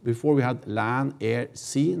domain. Before we had land, air,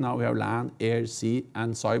 sea. Now we have land, air, sea,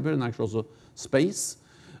 and cyber, and actually also space.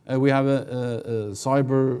 We have a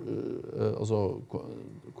cyber also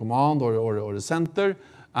command or a center,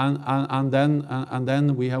 and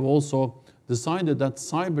then we have also decided that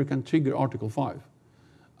cyber can trigger Article 5.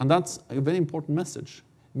 And that's a very important message,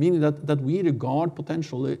 meaning that we regard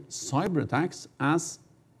potentially cyber attacks as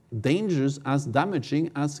dangerous, as damaging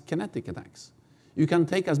as kinetic attacks. You can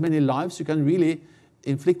take as many lives, you can really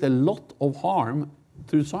inflict a lot of harm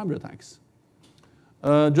through cyber attacks.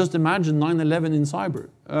 Just imagine 9/11 in cyber,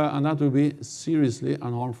 and that will be seriously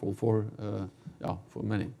and harmful for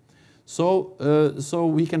many. So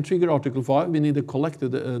we can trigger Article 5. We need a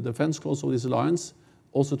collective defense clause of this alliance,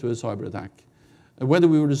 also to a cyber attack. Whether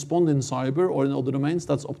we will respond in cyber or in other domains,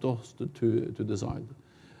 that's up to us to decide.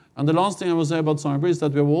 And the last thing I will say about cyber is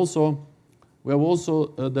that we have also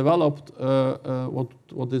developed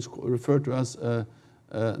what is referred to as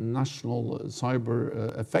national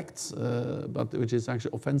cyber effects, but which is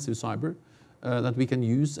actually offensive cyber, that we can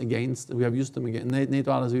use against. We have used them against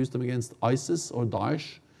NATO allies. Have used them against ISIS or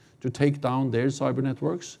Daesh to take down their cyber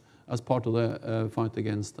networks as part of the fight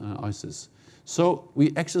against ISIS. So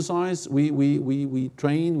we exercise, we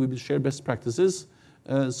train, we share best practices.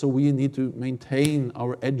 So we need to maintain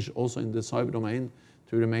our edge also in the cyber domain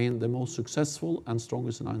to remain the most successful and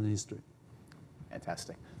strongest in history.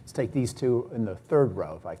 Fantastic. Let's take these two in the third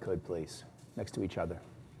row, if I could, please, next to each other.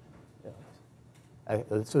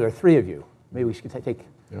 So there are three of you. Maybe we should take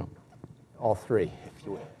all three, if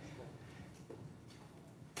you would.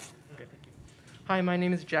 Okay, thank you. Hi, my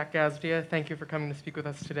name is Jack Gazdia. Thank you for coming to speak with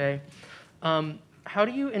us today. How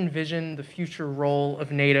do you envision the future role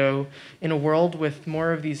of NATO in a world with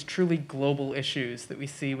more of these truly global issues that we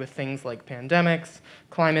see with things like pandemics,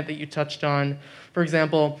 climate that you touched on? For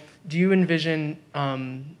example, do you envision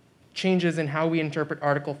changes in how we interpret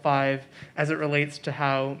Article 5 as it relates to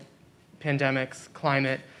how pandemics,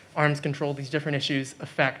 climate, arms control, these different issues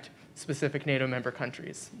affect specific NATO member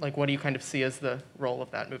countries? Like, what do you kind of see as the role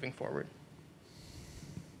of that moving forward?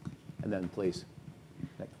 And then, please.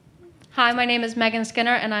 Hi, my name is Megan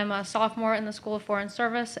Skinner, and I'm a sophomore in the School of Foreign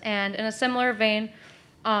Service. And in a similar vein,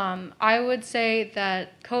 I would say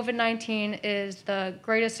that COVID-19 is the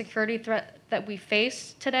greatest security threat that we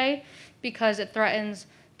face today because it threatens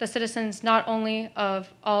the citizens not only of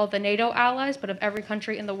all the NATO allies, but of every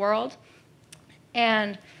country in the world.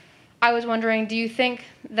 And I was wondering, do you think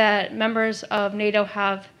that members of NATO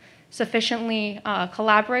have sufficiently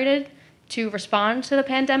collaborated to respond to the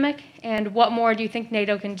pandemic? And what more do you think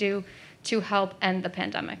NATO can do to help end the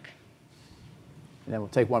pandemic? And then we'll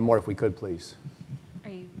take one more if we could, please. Are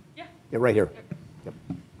you? Yeah, right here. Yep.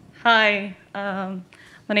 Hi, my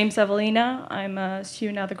name's Evelina. I'm a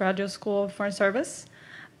student at the Graduate School of Foreign Service,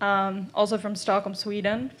 also from Stockholm,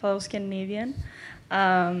 Sweden, fellow Scandinavian.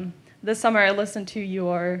 This summer I listened to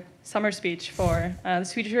your summer speech for the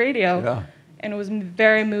Swedish radio, and was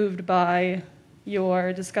very moved by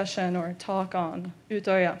your discussion or talk on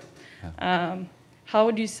Utöya. How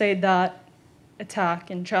would you say that attack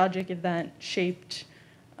and tragic event shaped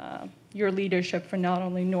your leadership for not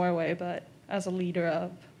only Norway, but as a leader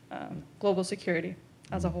of global security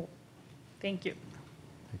as a whole? Thank you.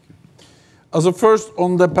 Thank you. Also, first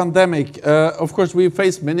on the pandemic, of course we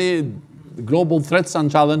face many global threats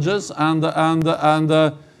and challenges, and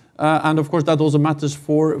of course that also matters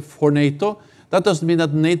for NATO. That doesn't mean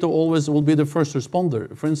that NATO always will be the first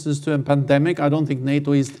responder. For instance, to a pandemic, I don't think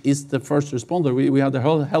NATO is the first responder. We have the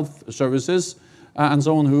health services and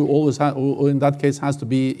so on, who always who in that case has to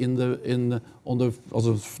be on the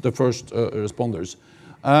first responders.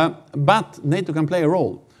 But NATO can play a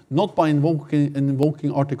role, not by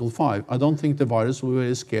invoking Article 5. I don't think the virus will be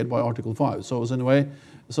very scared by Article 5. So in a way,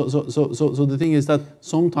 so the thing is that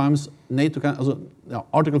sometimes NATO can.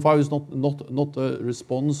 Article 5 is not a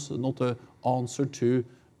response, not an answer to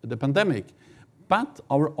the pandemic, but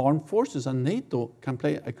our armed forces and NATO can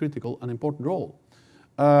play a critical and important role,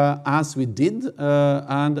 as we did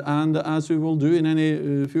and as we will do in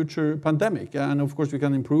any future pandemic. And of course, we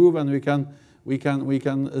can improve and we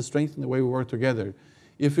can strengthen the way we work together.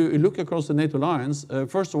 If you look across the NATO alliance,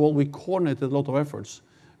 first of all, we coordinated a lot of efforts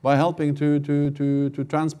by helping to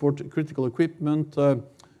transport critical equipment,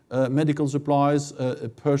 medical supplies,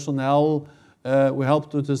 personnel. We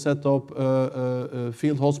helped to set up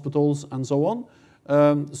field hospitals and so on.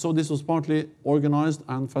 So this was partly organized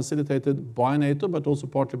and facilitated by NATO, but also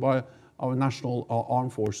partly by our national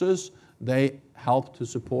armed forces. They helped to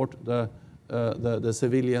support the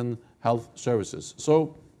civilian health services.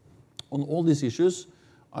 So on all these issues,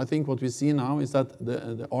 I think what we see now is that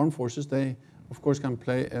the armed forces, they of course can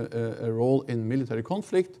play a role in military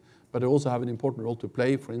conflict, but they also have an important role to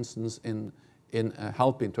play, for instance, in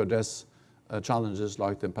helping to address challenges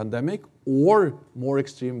like the pandemic or more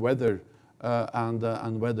extreme weather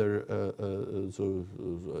and weather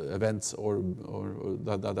events or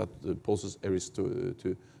that poses a risk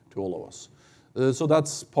to all of us. So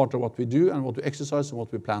that's part of what we do and what we exercise and what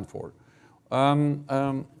we plan for. Then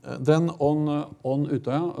on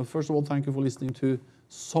Utöya, first of all, thank you for listening to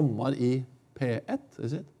Sommar I P1,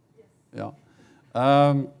 is it? Yes.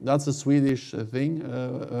 Yeah. That's a Swedish thing,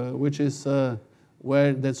 which is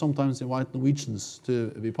where they sometimes invite Norwegians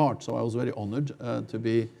to be part. So I was very honored to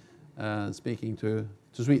be speaking to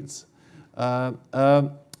Swedes. But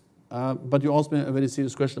you asked me a very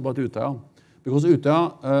serious question about Utöya. Because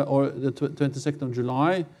Utöya, or the 22nd of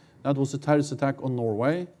July, that was a terrorist attack on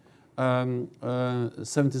Norway.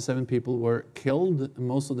 77 people were killed,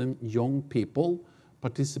 most of them young people,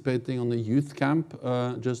 participating on a youth camp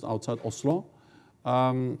just outside Oslo.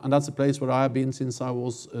 And that's a place where I have been since I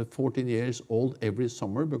was 14 years old every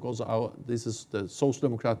summer, because this is the Social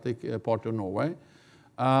Democratic Party of Norway.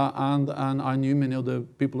 And I knew many of the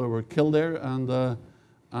people who were killed there, and I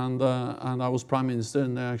was prime minister,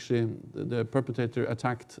 and actually the perpetrator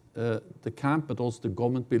attacked the camp, but also the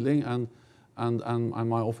government building, and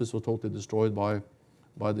my office was totally destroyed by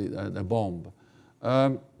the bomb.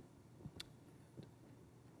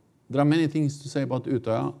 There are many things to say about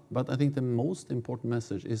Utöya, but I think the most important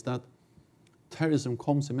message is that terrorism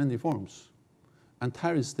comes in many forms. And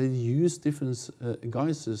terrorists, they use different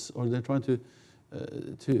guises, or they try to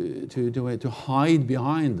hide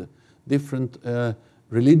behind different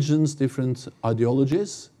religions, different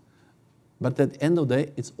ideologies. But at the end of the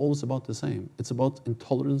day, it's always about the same. It's about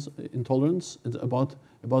intolerance, it's about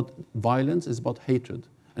violence, it's about hatred.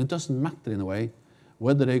 And it doesn't matter in a way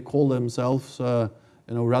whether they call themselves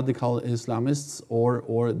radical Islamists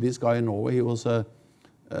or this guy in Norway. He was a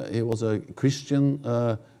Christian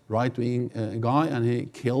right-wing guy, and he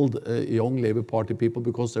killed young Labour Party people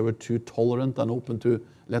because they were too tolerant and open to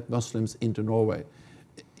let Muslims into Norway.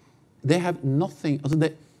 They have nothing.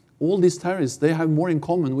 All these terrorists, they have more in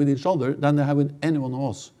common with each other than they have with any one of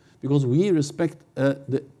us, because we respect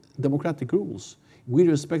the democratic rules. We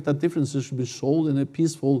respect that differences should be solved in a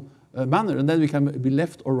peaceful manner, and then we can be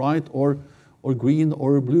left or right or green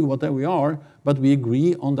or blue, whatever we are, but we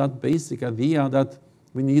agree on that basic idea that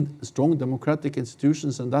we need strong democratic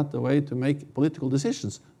institutions, and that the way to make political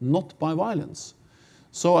decisions, not by violence.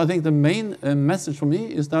 So I think the main message for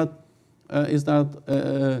me is that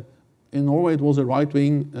in Norway it was a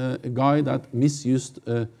right-wing guy that misused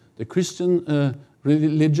the Christian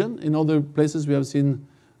religion. In other places we have seen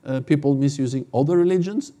people misusing other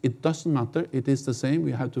religions. It doesn't matter. It is the same.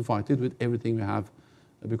 We have to fight it with everything we have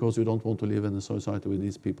because we don't want to live in a society where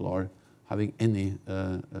these people are having any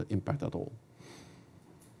impact at all.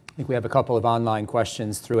 I think we have a couple of online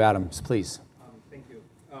questions through Adams, please. Thank you.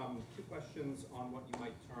 Two questions on what you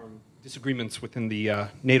might term disagreements within the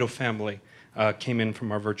NATO family came in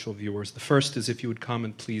from our virtual viewers. The first is if you would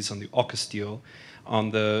comment, please, on the AUKUS deal,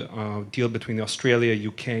 on the deal between Australia,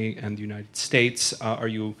 UK, and the United States. Are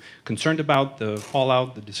you concerned about the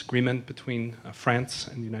fallout, the disagreement between France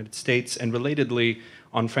and the United States? And relatedly,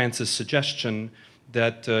 on France's suggestion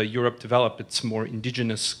that Europe develop its more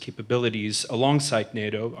indigenous capabilities alongside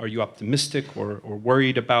NATO, are you optimistic or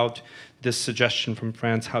worried about this suggestion from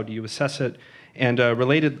France? How do you assess it? And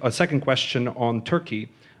related, a second question on Turkey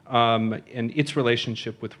and its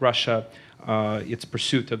relationship with Russia, its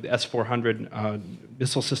pursuit of the S-400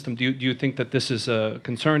 missile system. Do you think that this is a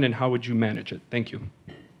concern, and how would you manage it? Thank you.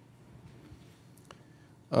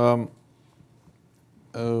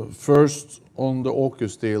 First, on the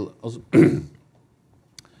AUKUS deal,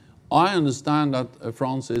 I understand that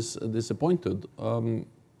France is disappointed.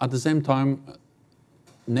 At the same time,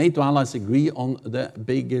 NATO allies agree on the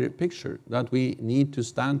bigger picture, that we need to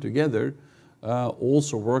stand together,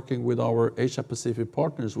 also working with our Asia-Pacific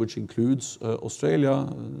partners, which includes Australia,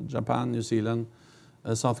 Japan, New Zealand,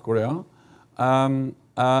 South Korea. And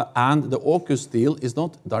the AUKUS deal is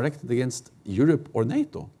not directed against Europe or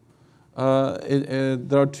NATO.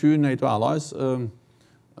 There are two NATO allies,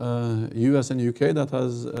 US and UK, that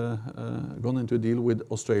has gone into a deal with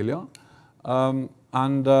Australia.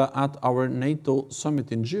 And at our NATO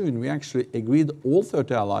summit in June, we actually agreed, all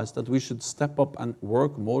 30 allies, that we should step up and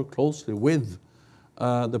work more closely with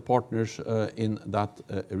the partners in that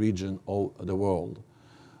region of the world.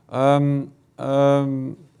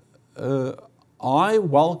 I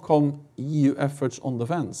welcome EU efforts on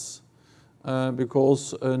defense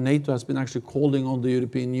because NATO has been actually calling on the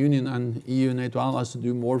European Union and EU and NATO allies to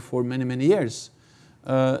do more for many, many years,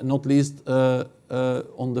 not least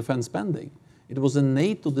on defense spending. It was a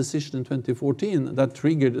NATO decision in 2014 that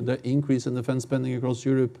triggered the increase in defense spending across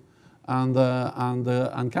Europe and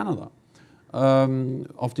Canada.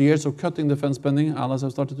 After years of cutting defense spending, allies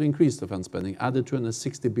have started to increase defense spending, added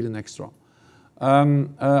 260 billion extra.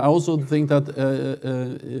 I also think that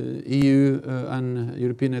EU and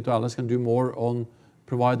European NATO allies can do more on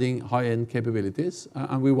providing high-end capabilities,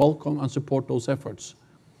 and we welcome and support those efforts.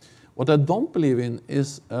 What I don't believe in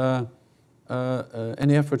is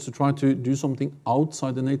any efforts to try to do something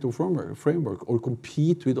outside the NATO framework or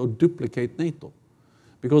compete with or duplicate NATO.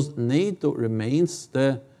 Because NATO remains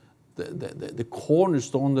the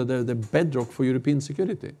cornerstone, the bedrock for European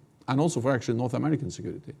security, and also for actually North American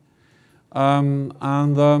security. And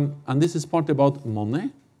this is partly about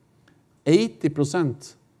money.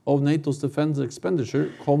 80% of NATO's defense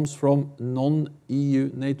expenditure comes from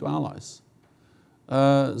non-EU NATO allies.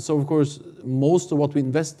 So of course, most of what we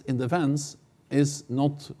invest in defense is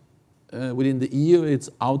not within the EU, it's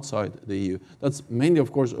outside the EU. That's mainly,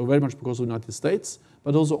 of course, very much because of the United States,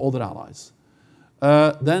 but also other allies.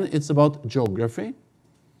 Then it's about geography.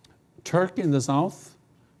 Turkey in the south,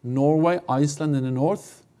 Norway, Iceland in the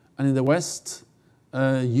north, and in the west,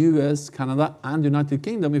 US, Canada, and United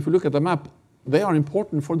Kingdom. If you look at the map, they are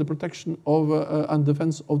important for the protection of and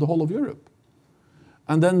defense of the whole of Europe.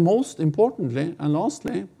 And then most importantly, and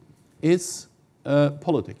lastly, is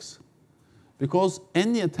politics. Because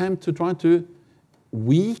any attempt to try to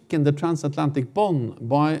weaken the transatlantic bond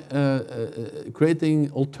by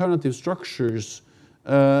creating alternative structures,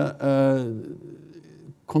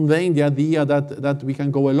 conveying the idea that we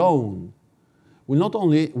can go alone, will not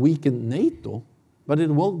only weaken NATO, but it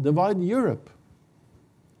will divide Europe.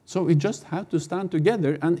 So we just have to stand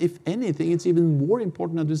together, and if anything, it's even more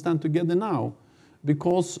important that we stand together now,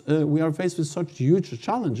 because we are faced with such huge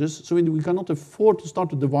challenges, so we cannot afford to start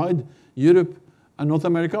to divide Europe and North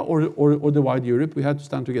America, or divide Europe. We have to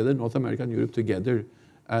stand together, North America and Europe together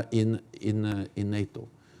in NATO.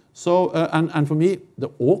 So, and for me, the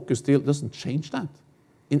AUKUS deal doesn't change that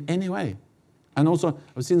in any way. And also,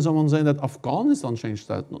 I've seen someone saying that Afghanistan changed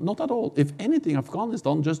that. Not at all. If anything,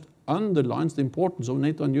 Afghanistan just underlines the importance of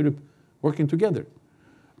NATO and Europe working together.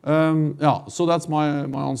 Yeah, so that's my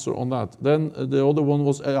answer on that. Then the other one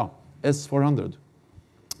was S-400.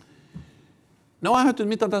 Now, I have to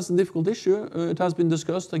admit that that's a difficult issue. It has been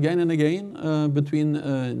discussed again and again between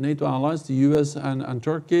NATO allies, the US and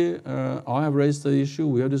Turkey. I have raised the issue.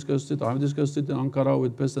 We have discussed it. I have discussed it in Ankara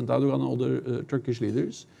with President Erdogan and other Turkish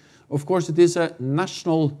leaders. Of course, it is a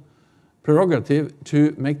national prerogative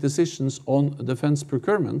to make decisions on defense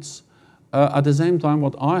procurements. At the same time,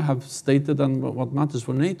 what I have stated and what matters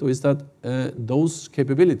for NATO is that those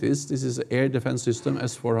capabilities, this is air defense system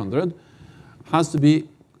S-400, has to be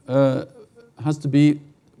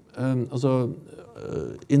also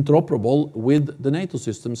interoperable with the NATO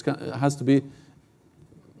systems. Has to be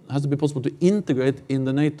possible to integrate in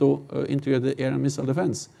the NATO integrated air and missile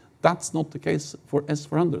defense. That's not the case for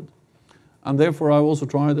S-400. And therefore,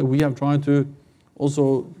 we have tried to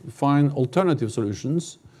also find alternative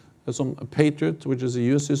solutions. Some Patriot, which is a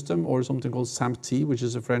US system, or something called SAMP-T, which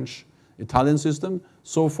is a French-Italian system.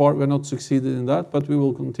 So far, we're not succeeded in that, but we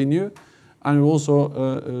will continue. And we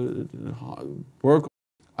also work.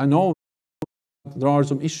 I know there are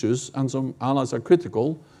some issues, and some allies are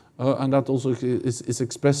critical, and that also is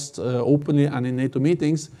expressed openly and in NATO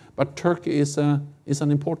meetings. But Turkey is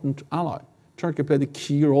an important ally. Turkey played a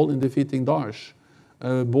key role in defeating Daesh,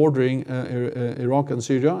 bordering Iraq and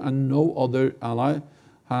Syria, and no other ally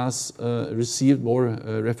has received more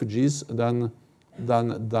refugees than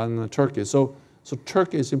Turkey. So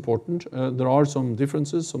Turkey is important. There are some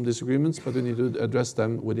differences, some disagreements, but we need to address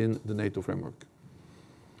them within the NATO framework.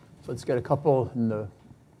 So let's get a couple in the,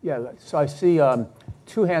 yeah, so I see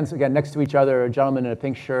two hands again next to each other, a gentleman in a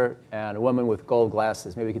pink shirt and a woman with gold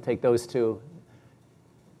glasses. Maybe we could take those two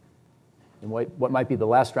in what might be the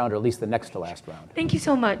last round, or at least the next to last round. Thank you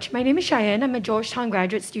so much. My name is Cheyenne. I'm a Georgetown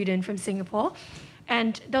graduate student from Singapore.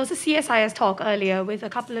 And there was a CSIS talk earlier with a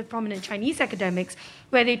couple of prominent Chinese academics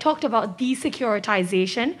where they talked about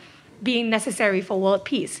desecuritization being necessary for world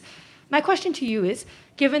peace. My question to you is,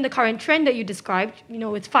 given the current trend that you described,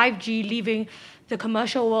 with 5G leaving the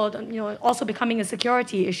commercial world, also becoming a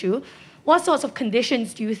security issue, what sorts of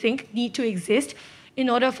conditions do you think need to exist in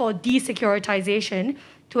order for desecuritization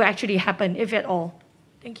to actually happen, if at all?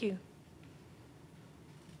 Thank you.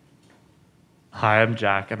 Hi, I'm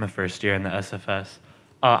Jack. I'm a first year in the SFS.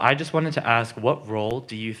 I just wanted to ask, what role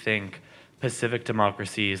do you think Pacific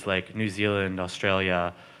democracies like New Zealand,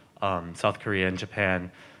 Australia, South Korea, and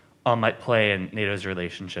Japan might play in NATO's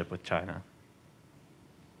relationship with China?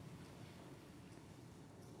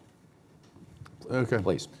 Okay.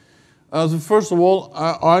 Please. So first of all,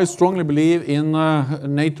 I strongly believe in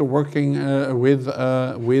NATO working with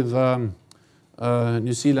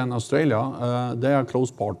New Zealand and Australia. They are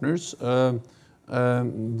close partners.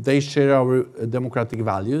 They share our democratic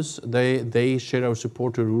values. They share our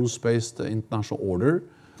support to rules-based international order.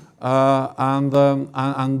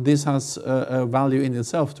 And this has a value in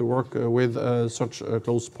itself to work with such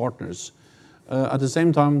close partners. At the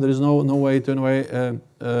same time, there is no way to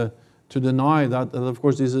deny that, of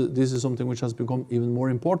course, this is something which has become even more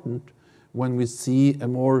important when we see a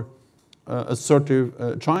more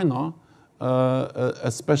assertive China,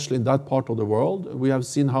 especially in that part of the world. We have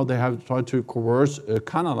seen how they have tried to coerce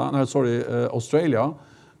Australia,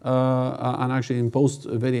 and actually imposed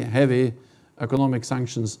very heavy economic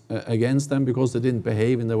sanctions against them because they didn't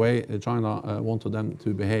behave in the way China wanted them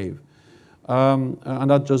to behave. And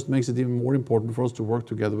that just makes it even more important for us to work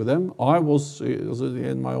together with them. I was,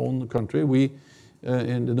 in my own country, we,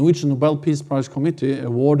 in the Norwegian Nobel Peace Prize Committee,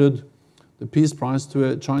 awarded the Peace Prize to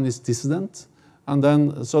a Chinese dissident, and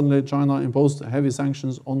then suddenly China imposed heavy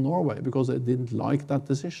sanctions on Norway because they didn't like that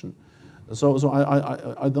decision. So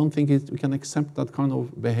I don't think we can accept that kind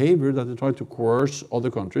of behavior, that they try to coerce other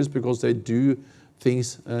countries because they do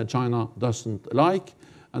things China doesn't like,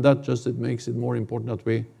 and that just makes it more important that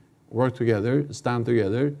we work together, stand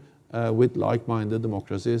together with like-minded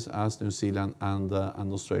democracies as New Zealand and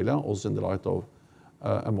Australia, also in the light of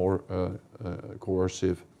a more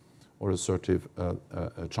coercive or assertive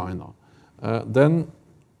China. Then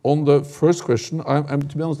on the first question,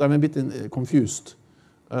 to be honest, I'm a bit confused.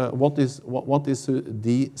 What is to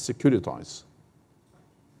de-securitize?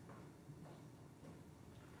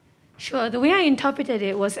 Sure. The way I interpreted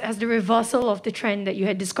it was as the reversal of the trend that you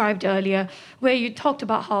had described earlier, where you talked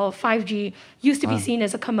about how 5G used to be seen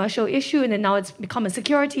as a commercial issue and then now it's become a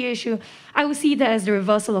security issue. I would see that as the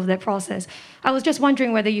reversal of that process. I was just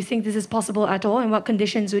wondering whether you think this is possible at all and what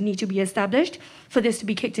conditions would need to be established for this to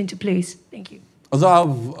be kicked into place. Thank you.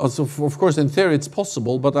 Also, of course, in theory it's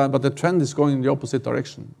possible, but the trend is going in the opposite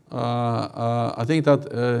direction. I think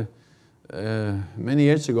that many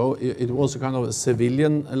years ago, it was a kind of a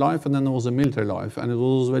civilian life, and then there was a military life, and it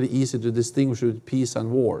was very easy to distinguish between peace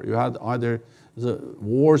and war. You had either the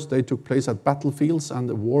wars, they took place at battlefields, and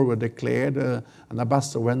the war were declared, an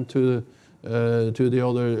ambassador went to the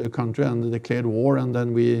other country and declared war, and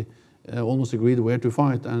then we almost agreed where to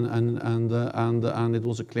fight, and it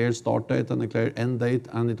was a clear start date and a clear end date,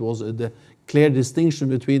 and it was the clear distinction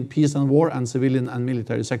between peace and war and civilian and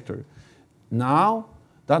military sector. Now,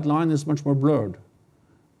 that line is much more blurred.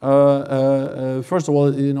 First of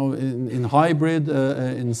all, you know, in hybrid,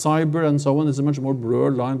 in cyber and so on, it's a much more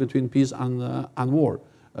blurred line between peace and war,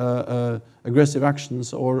 aggressive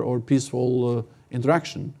actions or peaceful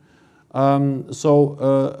interaction. So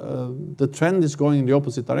the trend is going in the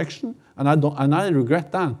opposite direction, and I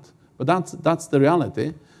regret that. But that's the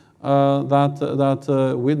reality.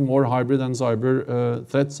 That with more hybrid and cyber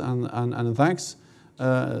threats and attacks,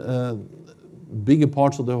 bigger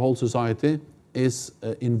parts of the whole society is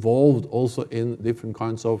involved also in different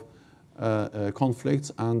kinds of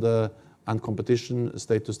conflicts and competition,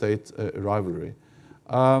 state-to-state rivalry.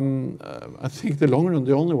 I think the long run,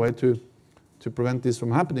 the only way to prevent this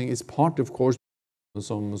from happening is part, of course,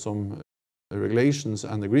 some regulations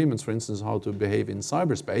and agreements, for instance, how to behave in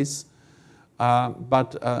cyberspace.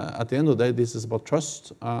 But at the end of the day, this is about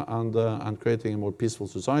trust and creating a more peaceful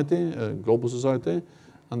society, a global society,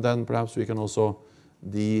 and then perhaps we can also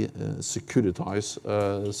securitize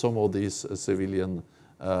some of these civilian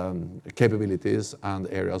capabilities and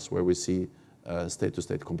areas where we see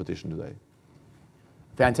state-to-state competition today.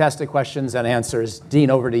 Fantastic questions and answers.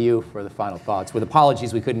 Dean, over to you for the final thoughts. With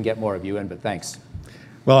apologies, we couldn't get more of you in, but thanks.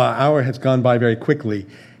 Well, our hour has gone by very quickly.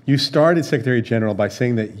 You started, Secretary General, by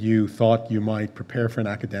saying that you thought you might prepare for an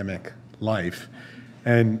academic life.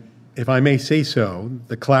 And if I may say so,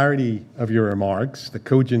 the clarity of your remarks, the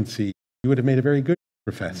cogency, you would have made a very good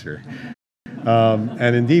professor.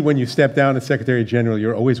 And indeed, when you step down as Secretary General,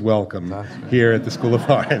 you're always welcome here at the School of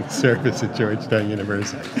Foreign Service at Georgetown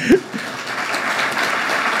University.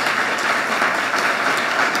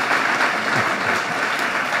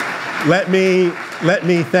 Let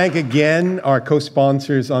me thank again our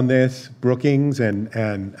co-sponsors on this, Brookings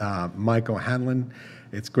and Mike O'Hanlon.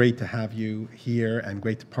 It's great to have you here and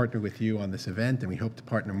great to partner with you on this event, and we hope to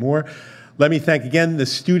partner more. Let me thank again the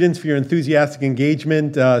students for your enthusiastic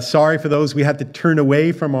engagement. Sorry for those we had to turn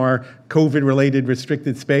away from our COVID-related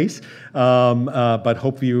restricted space, but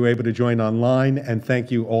hopefully you were able to join online, and thank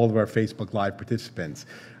you all of our Facebook Live participants.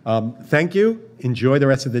 Thank you, enjoy the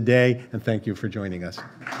rest of the day, and thank you for joining us.